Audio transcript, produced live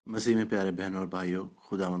मसीह में प्यारे बहनों और भाइयों,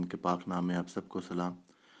 खुदावंद के पाक नाम में आप सबको सलाम।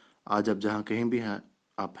 आज आप जहाँ कहीं भी हैं,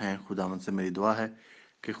 आप हैं, खुदावंद से मेरी दुआ है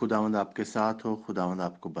कि खुदावंद आपके साथ हो, खुदावंद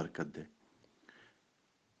आपको बरकत दे।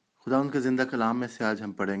 खुदावंद के जिंदा कलाम में से आज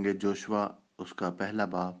हम पढ़ेंगे जोशुआ, उसका पहला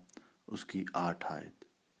बाब, उसकी 8 आयत।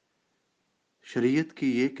 शरीयत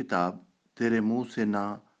की ये किताब तेरे मुंह से ना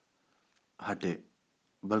हटे,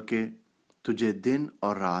 बल्कि तुझे दिन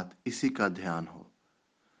और रात इसी का ध्यान हो,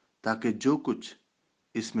 ताकि जो कुछ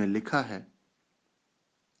इसमें लिखा है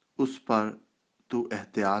उस पर तू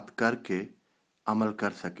एहतियात करके अमल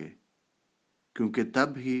कर सके, क्योंकि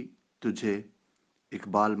तब ही तुझे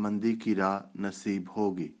इकबालमंदी की राह नसीब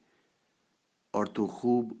होगी और तू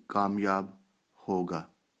खूब कामयाब होगा।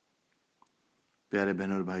 प्यारे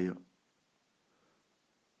बहनों और भाइयों,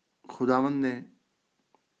 खुदावंद ने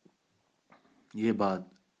ये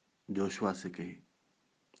बात जोशुआ से कही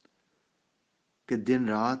कि दिन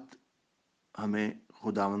रात हमें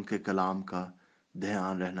खुदावंद के कलाम का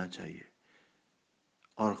ध्यान रहना चाहिए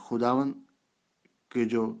और खुदावंद के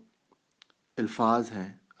जो अल्फाज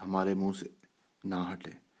हैं हमारे मुंह से ना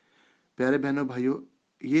हटे। प्यारे बहनों भाइयों,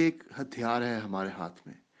 ये एक हथियार है हमारे हाथ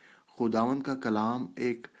में। खुदावंद का कलाम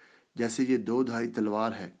एक जैसे ये दो धारी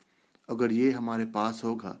तलवार है। अगर ये हमारे पास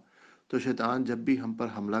होगा तो शैतान जब भी हम पर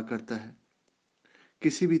हमला करता है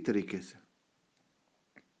किसी भी तरीके से,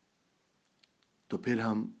 तो फिर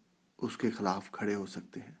हम उसके खिलाफ खड़े हो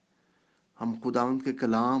सकते हैं। हम खुदावंद के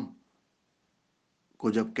कलाम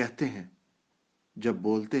को जब कहते हैं, जब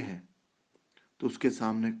बोलते हैं, तो उसके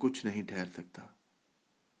सामने कुछ नहीं ठहर सकता।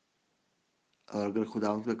 और अगर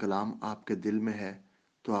खुदावंद का कलाम आपके दिल में है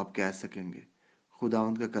तो आप कह सकेंगे,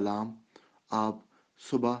 खुदावंद का कलाम आप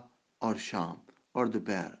सुबह और शाम और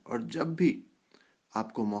दोपहर और जब भी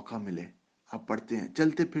आपको मौका मिले आप पढ़ते हैं,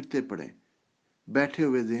 चलते फिरते पढ़ें, बैठे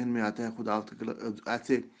हुए जहन में आता है खुदा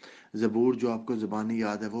ऐसे ज़बूर जो आपको ज़बानी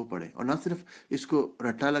याद है वो पढ़ें। और ना सिर्फ इसको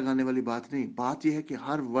रट्टा लगाने वाली बात नहीं, बात यह है कि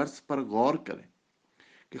हर वर्ष पर गौर करें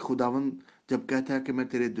कि खुदावंद जब कहता है कि मैं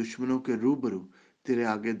तेरे दुश्मनों के रूबरू तेरे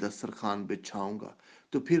आगे दस्तरखान बिछाऊंगा,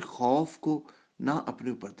 तो फिर खौफ को ना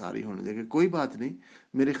अपने ऊपर तारी होने देंगे। कोई बात नहीं,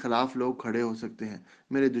 मेरे खिलाफ लोग खड़े हो सकते हैं,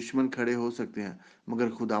 मेरे दुश्मन खड़े हो सकते हैं, मगर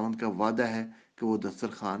खुदावंद का वादा है कि वो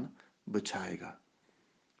दस्तरखान बिछाएगा।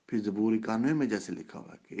 फिर ज़बूर 91 में जैसे लिखा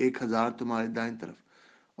हुआ है कि 1,000 तुम्हारे दाएं तरफ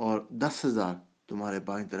और 10,000 तुम्हारे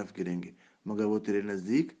बाएं तरफ गिरेंगे, मगर वो तेरे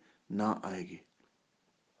नजदीक ना आएगी।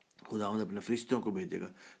 खुदावंद अपने फरिश्तों को भेजेगा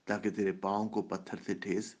ताकि तेरे पाँव को पत्थर से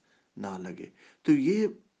ठेस ना लगे। तो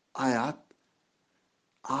ये आयत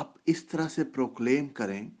आप इस तरह से प्रोक्लेम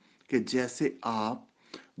करें कि जैसे आप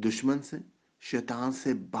दुश्मन से, शैतान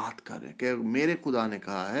से बात कर रहे हैं कि मेरे खुदा ने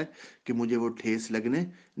कहा है कि मुझे वो ठेस लगने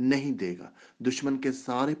नहीं देगा। दुश्मन के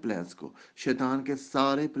सारे प्लान्स को, शैतान के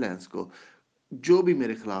सारे प्लान्स को, जो भी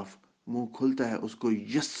मेरे खिलाफ मुंह खुलता है उसको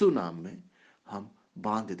यस्सु नाम में हम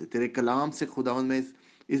बांध देते। तेरे कलाम से खुदावंद में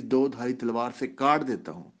इस दो धारी तलवार से काट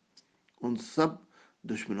देता हूं उन सब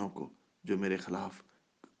दुश्मनों को जो मेरे खिलाफ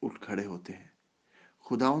उठ खड़े होते हैं।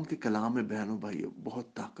 खुदावंद के कलाम में बहनों भाइयों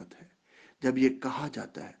बहुत ताकत है। जब ये कहा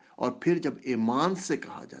जाता है और फिर जब ईमान से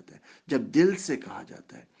कहा जाता है, जब दिल से कहा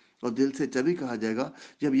जाता है, और दिल से तभी कहा जाएगा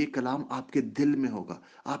जब ये कलाम आपके दिल में होगा,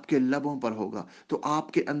 आपके लबों पर होगा, तो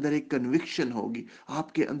आपके अंदर एक कन्विक्शन होगी,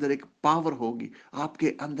 आपके अंदर एक पावर होगी, आपके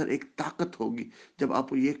अंदर एक ताकत होगी। जब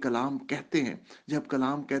आप ये कलाम कहते हैं, जब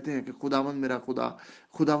कलाम कहते हैं कि खुदावंद मेरा खुदा,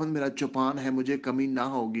 खुदावंद मेरा चौपान है, मुझे कमी ना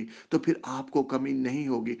होगी, तो फिर आपको कमी नहीं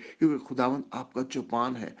होगी, क्योंकि खुदावंद आपका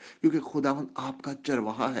चौपान है, क्योंकि खुदावंद आपका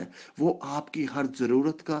चरवाहा है। वो आपकी हर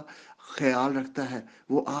ज़रूरत का ख्याल रखता है,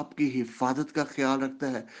 वो आपकी हिफाजत का ख्याल रखता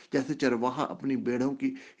है। जैसे चरवाहा अपनी भेड़ों की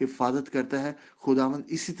हिफाजत करता है, खुदावंद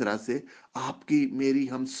इसी तरह से आपकी, मेरी,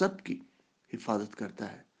 हम सब की हिफाजत करता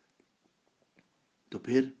है। तो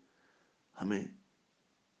फिर हमें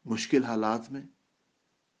मुश्किल हालात में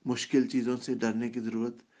मुश्किल चीज़ों से डरने की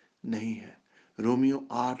ज़रूरत नहीं है। रोमियो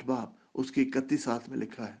 8 बाब उसकी 31 आयत में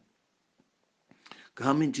लिखा है कि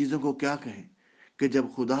हम इन चीज़ों को क्या कहें कि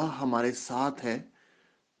जब खुदा हमारे साथ है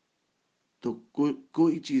तो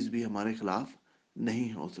कोई चीज़ भी हमारे खिलाफ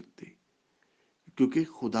नहीं हो सकती, क्योंकि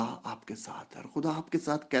खुदा आपके साथ है। और खुदा आपके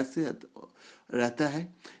साथ कैसे रहता है?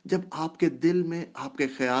 जब आपके दिल में, आपके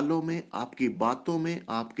ख्यालों में, आपकी बातों में,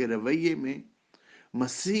 आपके रवैये में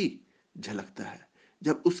मसीह झलकता है,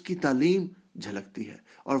 जब उसकी तालीम झलकती है।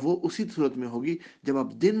 और वो उसी सूरत में होगी जब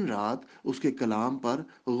आप दिन रात उसके कलाम पर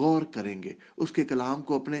गौर करेंगे, उसके कलाम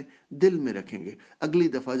को अपने दिल में रखेंगे। अगली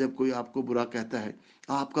दफ़ा जब कोई आपको बुरा कहता है,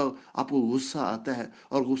 आपका आपको गुस्सा आता है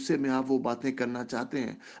और गुस्से में आप वो बातें करना चाहते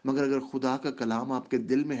हैं, मगर अगर खुदा का कलाम आपके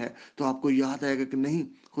दिल में है तो आपको याद आएगा कि नहीं,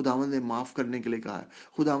 खुदावन ने माफ़ करने के लिए कहा है,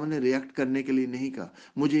 खुदावन ने रिएक्ट करने के लिए नहीं कहा,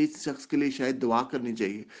 मुझे इस शख्स के लिए शायद दुआ करनी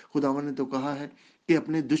चाहिए। खुदावन ने तो कहा है कि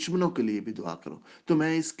अपने दुश्मनों के लिए भी दुआ करो, तो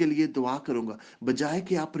मैं इसके लिए दुआ करूंगा। बजाय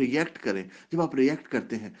कि आप रिएक्ट करें, जब आप रिएक्ट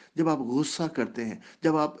करते हैं, जब आप गुस्सा करते हैं,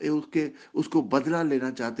 जब आप उसको बदला लेना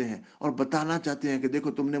चाहते हैं और बताना चाहते हैं कि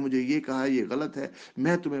देखो तुमने मुझे ये कहा, ये गलत है,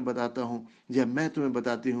 मैं तुम्हें बताता हूँ या मैं तुम्हें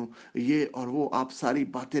बताती हूँ ये और वो, आप सारी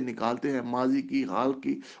बातें निकालते हैं, माजी की, हाल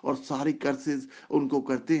की, और सारी कर्सेस उनको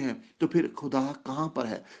करते हैं, तो फिर खुदा कहाँ पर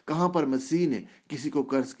है? कहाँ पर मसीह ने किसी को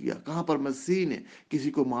कर्ज किया? कहाँ पर मसीह ने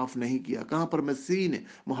किसी को माफ नहीं किया? कहाँ पर मसीह ने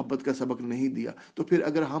मोहब्बत का सबक नहीं दिया? तो फिर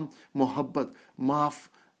अगर हम मोहब्बत, माफ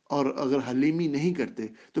और अगर हलीमी नहीं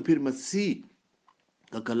करते, तो फिर मसीह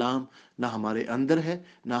का कलाम ना हमारे अंदर है,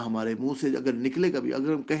 ना हमारे मुंह से अगर निकलेगा भी,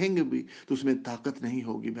 अगर हम कहेंगे भी, तो उसमें ताकत नहीं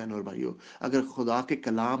होगी। बहनों और भाइयों, अगर खुदा के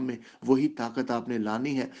कलाम में वही ताकत आपने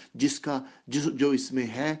लानी है जिसका जो इसमें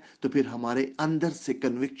है, तो फिर हमारे अंदर से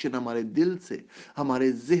कन्विक्शन, हमारे दिल से,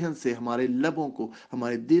 हमारे जहन से, हमारे लबों को,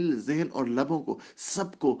 हमारे दिल, जहन और लबों को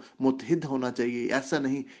सबको मुतहिद होना चाहिए। ऐसा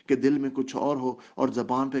नहीं कि दिल में कुछ और हो और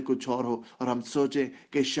जबान पे कुछ और हो और हम सोचें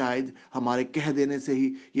कि शायद हमारे कह देने से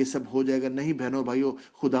ही ये सब हो जाएगा। नहीं बहनों भाइयों,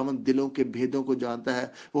 खुदावंद दिलों के भेदों को जानता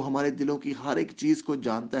है, वो हमारे दिलों की हर एक चीज को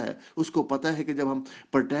जानता है। उसको पता है कि जब हम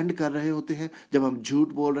प्रटेंड कर रहे होते हैं, जब हम झूठ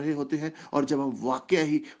बोल रहे होते हैं, और जब हम वाकया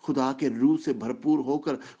ही खुदा के रूह से भरपूर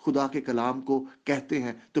होकर खुदा के कलाम को कहते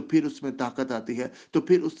हैं, तो फिर उसमें ताकत आती है। तो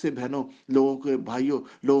फिर उससे बहनों, लोगों के भाइयों,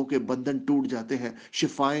 लोगों के बंधन टूट जाते हैं,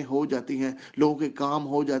 शिफाएं हो जाती हैं, लोगों के काम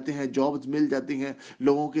हो जाते हैं, जॉब्स मिल जाती हैं,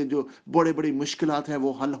 लोगों के जो बड़े बड़ी मुश्किलात हैं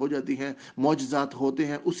वो हल हो जाती हैं, मौजज़ात होते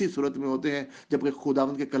हैं उसी सूरत में होते हैं जबकि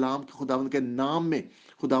खुदावंद के कलाम, खुदावंद के नाम में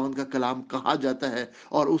खुदावंद का कलाम कहा जाता है,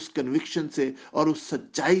 और उस कन्विक्शन से और उस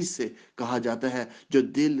सच्चाई से कहा जाता है जो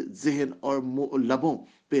दिल, जहन और लबों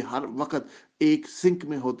पे हर वक्त एक सिंक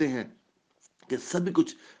में होते हैं कि सभी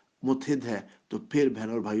कुछ मुतहिद है। तो फिर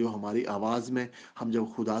बहनों और भाइयों, हमारी आवाज में हम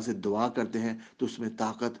जब खुदा से दुआ करते हैं तो उसमें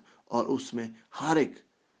ताकत और उसमें हर एक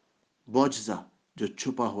मौजज़ा जो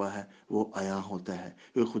छुपा हुआ है वो आया होता है,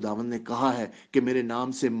 क्योंकि खुदावंद ने कहा है कि मेरे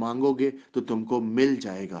नाम से मांगोगे तो तुमको मिल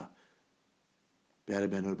जाएगा। प्यारे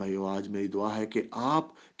बहनों और भाइयों, आज मेरी दुआ है कि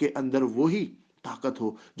आप के अंदर वही ताकत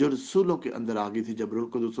हो जो रसूलों के अंदर आ गई थी जब रूह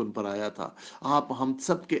कुदुस उन पर आया था। आप हम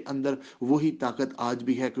सब के अंदर वही ताकत आज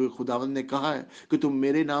भी है, क्योंकि खुदावंद ने कहा है कि तुम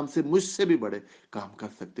मेरे नाम से मुझसे भी बड़े काम कर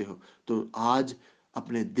सकते हो। तो आज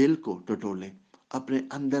अपने दिल को टटोलें, अपने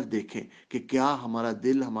अंदर देखें कि क्या हमारा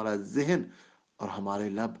दिल, हमारा जहन और हमारे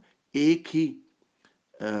लब एक ही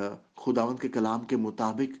खुदावंद के कलाम के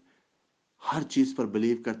मुताबिक हर चीज पर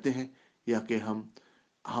बिलीव करते हैं, या कि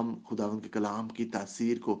हम खुदावंद के कलाम की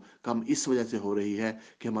तासीर को कम इस वजह से हो रही है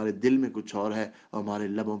कि हमारे दिल में कुछ और है और हमारे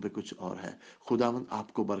लबों पे कुछ और है। खुदावंद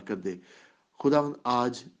आपको बरकत दे। खुदावंद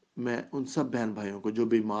आज मैं उन सब बहन भाइयों को जो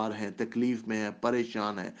बीमार हैं, तकलीफ में हैं,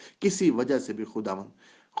 परेशान हैं, किसी वजह से भी खुदावंद,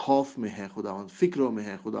 खौफ में है खुदावंद, फिक्रों में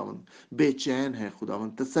है खुदावंद, बेचैन है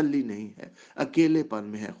खुदावंद, तसल्ली नहीं है, अकेलेपन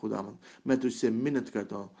में है खुदावंद, मैं तुझसे मिन्नत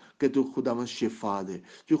करता हूँ कि तू खुदावंद शिफा दे,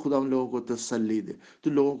 जो खुदावंद लोगों को तसल्ली दे,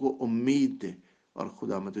 तू लोगों को उम्मीद दे। और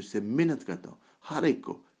खुदा मैं तुझसे मिन्नत करता हूँ, हर एक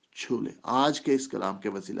को छू ले आज के इस कलाम के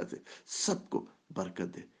वसीला से, सबको बरकत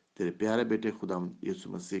दे, तेरे प्यारे बेटे खुदावंद यीशु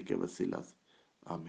मसीह के वसीला से।